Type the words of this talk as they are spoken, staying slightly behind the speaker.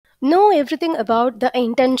know everything about the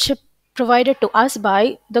internship provided to us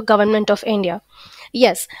by the government of India.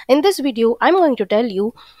 Yes, in this video, I'm going to tell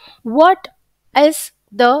you what is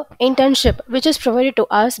the internship which is provided to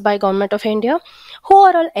us by government of India, who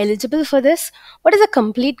are all eligible for this, what is the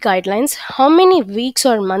complete guidelines, how many weeks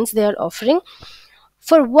or months they are offering,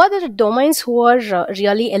 for what are the domains who are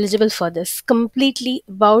really eligible for this, completely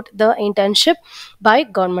about the internship by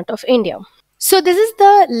government of India. So this is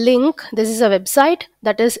the link, this is a website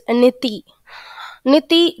that is niti.gov.in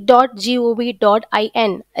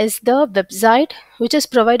is the website which is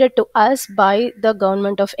provided to us by the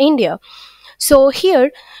government of India. So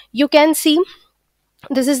here you can see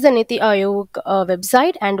this is the Niti Aayog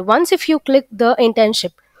website, and once if you click the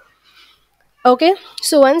internship, okay,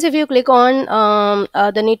 so once if you click on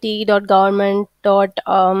the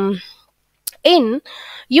niti.government.in,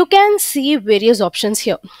 you can see various options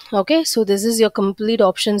here. Okay, so this is your complete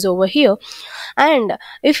options over here, and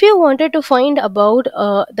if you wanted to find about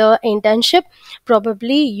the internship,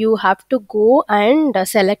 probably you have to go and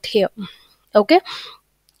select here. Okay,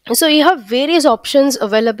 so you have various options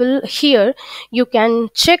available here, you can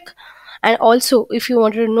check. And also if you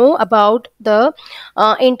want to know about the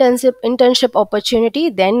internship opportunity,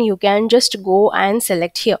 then you can just go and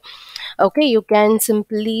select here. Okay, you can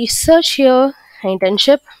simply search here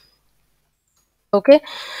internship. Okay,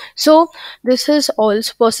 so this is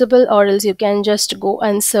also possible, or else you can just go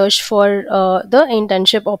and search for the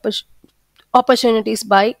internship opportunities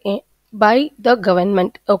by the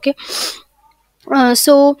government. Okay,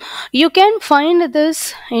 so you can find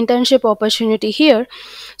this internship opportunity here.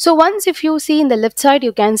 So once if you see in the left side,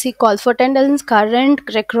 you can see call for attendance, current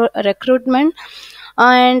recruitment,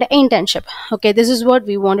 and internship. Okay, this is what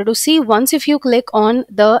we wanted to see. Once if you click on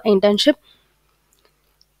the internship,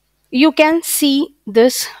 you can see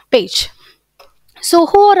this page. So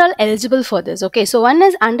who are all eligible for this? Okay, so one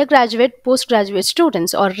is undergraduate, postgraduate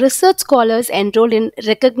students or research scholars enrolled in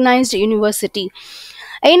recognized university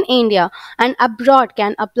in India and abroad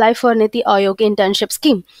can apply for Niti Aayog internship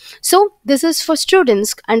scheme. So this is for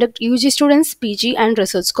students, under UG students, PG and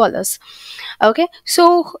research scholars. Okay,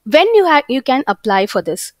 so when you can apply for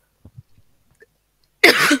this.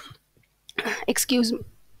 Excuse me.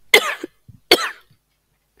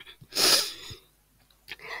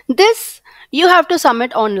 This you have to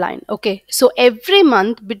submit online. Okay, so every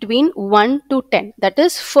month between 1 to 10, that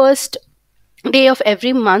is first day of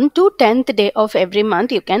every month to 10th day of every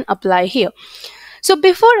month, you can apply here. So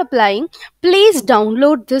before applying, please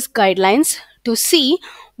download this guidelines to see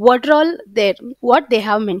what are all there, what they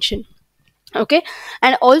have mentioned. Okay,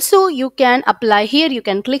 and also you can apply here, you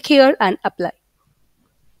can click here and apply.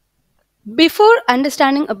 Before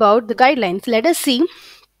understanding about the guidelines, let us see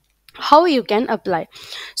how you can apply.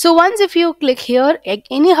 So once if you click here,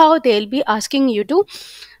 anyhow they'll be asking you to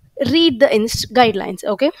read the guidelines.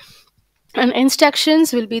 Okay, and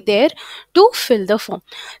instructions will be there to fill the form.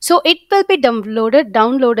 So it will be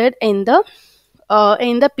downloaded in the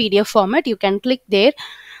PDF format. You can click there,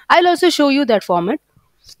 I'll also show you that format.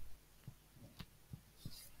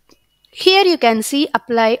 Here you can see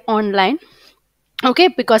apply online. Okay,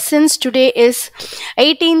 because since today is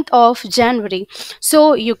 18th of January,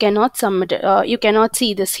 so you cannot submit you cannot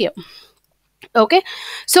see this here. Okay,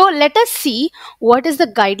 so let us see what is the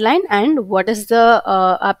guideline and what is the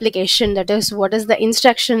application, that is what is the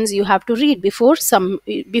instructions you have to read before submitting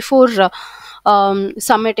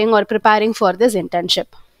or preparing for this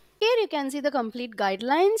internship. Here you can see the complete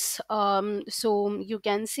guidelines. So you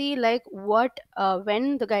can see like what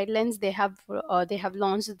when the guidelines they have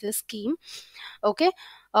launched this scheme. Okay,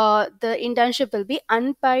 the internship will be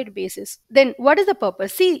unpaid basis. Then what is the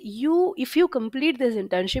purpose? See, you if you complete this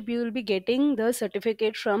internship, you will be getting the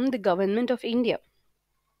certificate from the government of India.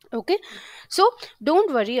 Okay, so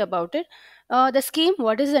don't worry about it. The scheme,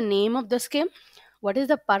 what is the name of the scheme, what is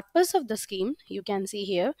the purpose of the scheme, you can see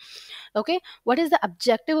here. Okay, what is the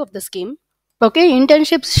objective of the scheme? Okay,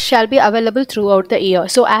 internships shall be available throughout the year.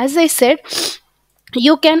 So as I said,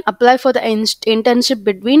 you can apply for the internship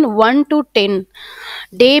between 1 to 10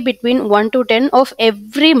 day, between 1 to 10 of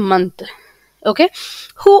every month. Okay,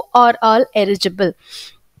 who are all eligible?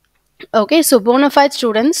 Okay, so bona fide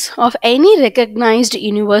students of any recognized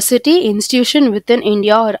university institution within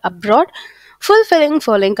India or abroad, fulfilling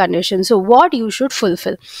following conditions. So what you should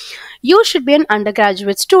fulfill: you should be an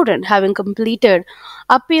undergraduate student having completed,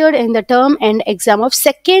 appeared in the term end exam of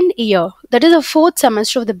second year, that is a fourth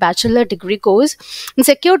semester of the bachelor degree course, and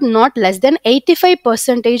secured not less than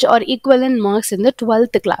 85% or equivalent marks in the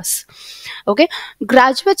 12th class. Okay,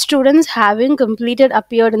 graduate students having completed,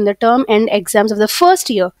 appeared in the term end exams of the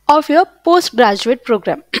first year of your postgraduate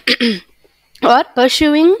program. or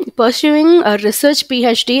pursuing a research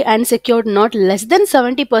PhD and secured not less than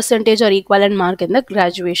 70 percentage or equivalent mark in the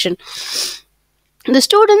graduation. The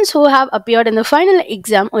students who have appeared in the final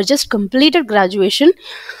exam or just completed graduation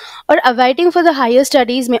or awaiting for the higher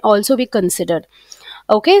studies may also be considered.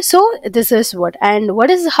 Okay, so this is what, and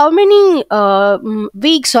what is how many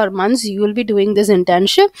weeks or months you will be doing this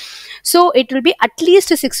internship. So it will be at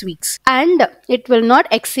least 6 weeks, and it will not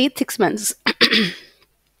exceed 6 months.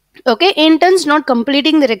 Okay, interns not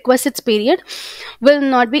completing the requisite period will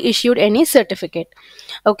not be issued any certificate.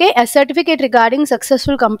 Okay, a certificate regarding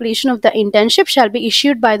successful completion of the internship shall be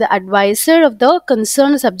issued by the advisor of the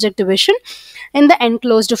concerned subject division in the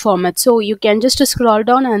enclosed format. So you can just scroll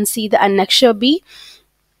down and see the Annexure-I.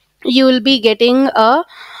 You will be getting a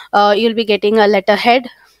letterhead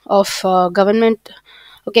of government.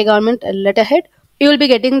 Okay, government letterhead. You will be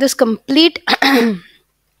getting this complete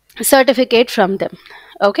certificate from them.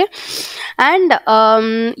 Okay, and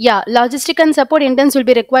yeah, logistic and support interns will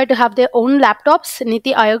be required to have their own laptops.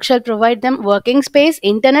 Niti Aayog shall provide them working space,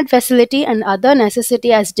 internet facility, and other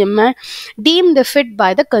necessity as deemed fit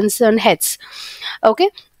by the concerned heads.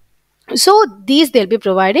 Okay, so these they'll be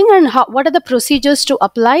providing, and what are the procedures to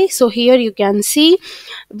apply. So here you can see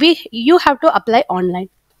you have to apply online.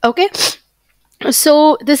 Okay,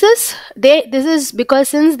 so this is because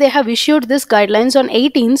since they have issued this guidelines on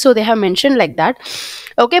 18, so they have mentioned like that.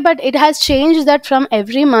 Okay, but it has changed that from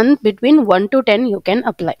every month between 1 to 10 you can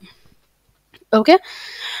apply. Okay,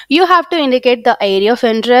 you have to indicate the area of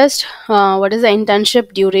interest, what is the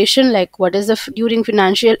internship duration, like what is the during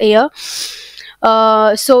financial year.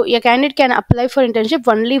 So your candidate can apply for internship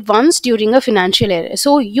only once during a financial year.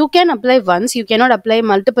 So you can apply once, you cannot apply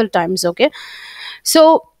multiple times. Okay,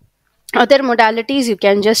 so other modalities you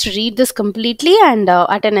can just read this completely, and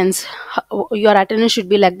attendance, your attendance should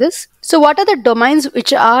be like this. So what are the domains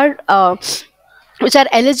which are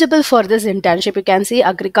eligible for this internship? You can see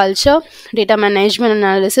agriculture, data management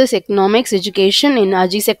analysis, economics, education in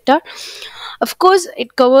RG sector. Of course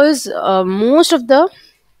it covers most of the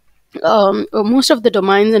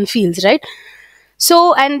domains and fields, right?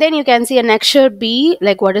 So, and then you can see Annexure-B,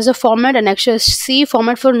 like what is the format, Annexure-C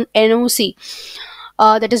format for NOC.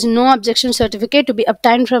 That is no objection certificate to be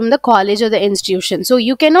obtained from the college or the institution. So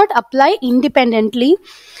you cannot apply independently,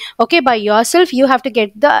 okay, by yourself. You have to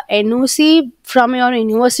get the NOC from your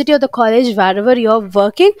university or the college wherever you're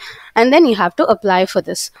working, and then you have to apply for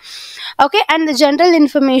this. Okay, and the general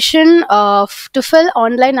information to fill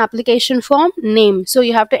online application form, name. So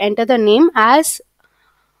you have to enter the name as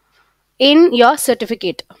in your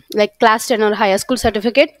certificate, like class 10 or higher school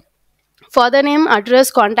certificate. Further name, address,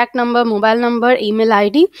 contact number, mobile number, email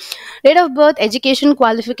ID, date of birth, education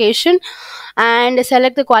qualification, and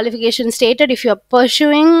select the qualification stated if you are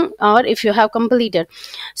pursuing or if you have completed.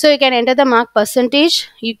 So you can enter the mark percentage.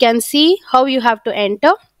 You can see how you have to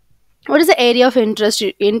enter. What is the area of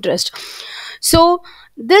interest? So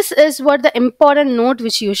this is what the important note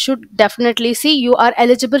which you should definitely see. You are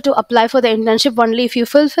eligible to apply for the internship only if you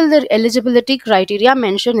fulfill the eligibility criteria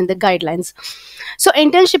mentioned in the guidelines. So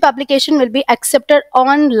internship application will be accepted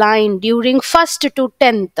online during 1st to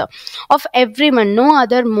 10th of every month. No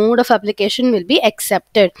other mode of application will be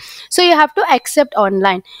accepted. So you have to accept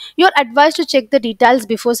online. You are advised to check the details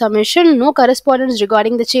before submission. No correspondence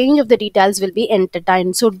regarding the change of the details will be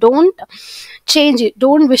entertained. So don't change it.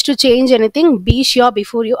 Don't wish to change anything. Be sure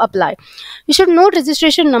before you apply. You should note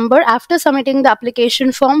registration number after submitting the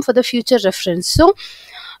application form for the future reference. So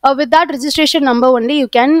with that registration number only you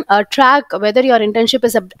can track whether your internship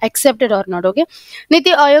is accepted or not. Okay, Niti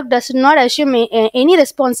Aayog does not assume any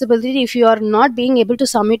responsibility if you are not being able to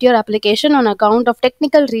submit your application on account of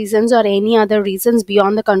technical reasons or any other reasons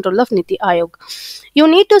beyond the control of Niti Aayog. You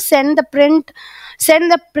need to send the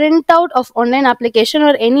printout of online application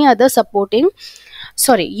or any other supporting.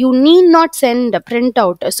 Sorry, you need not send a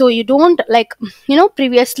printout. So you don't, like,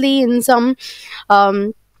 previously in some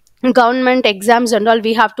government exams and all,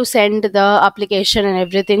 we have to send the application and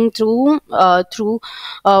everything through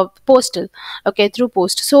postal. Okay, through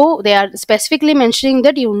post. So they are specifically mentioning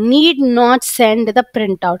that you need not send the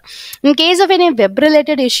printout. In case of any web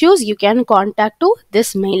related issues, you can contact to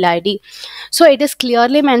this mail ID. So it is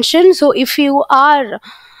clearly mentioned. So if you are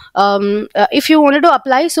if you wanted to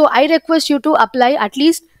apply, so I request you to apply at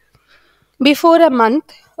least before a month.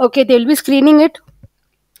 Okay, they will be screening it.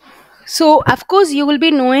 So of course you will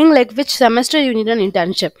be knowing like which semester you need an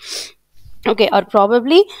internship. Okay, or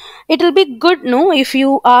probably it will be good, if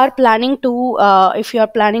you are planning to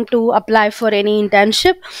apply for any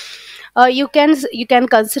internship. you can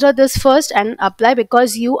consider this first and apply,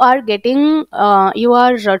 because you are getting you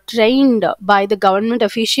are trained by the government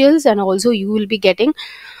officials, and also you will be getting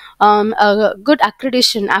a good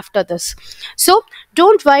accreditation after this. So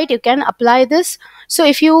don't wait, you can apply this. So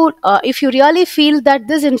if you really feel that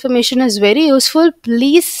this information is very useful,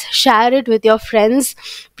 please share it with your friends,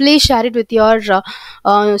 please share it with your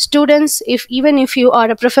students. If even if you are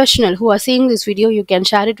a professional who are seeing this video, you can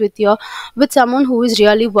share it with someone who is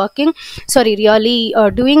really working, sorry, really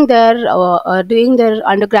doing their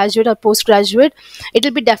undergraduate or postgraduate. It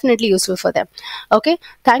will be definitely useful for them. Okay,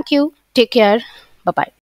 thank you, take care, bye bye.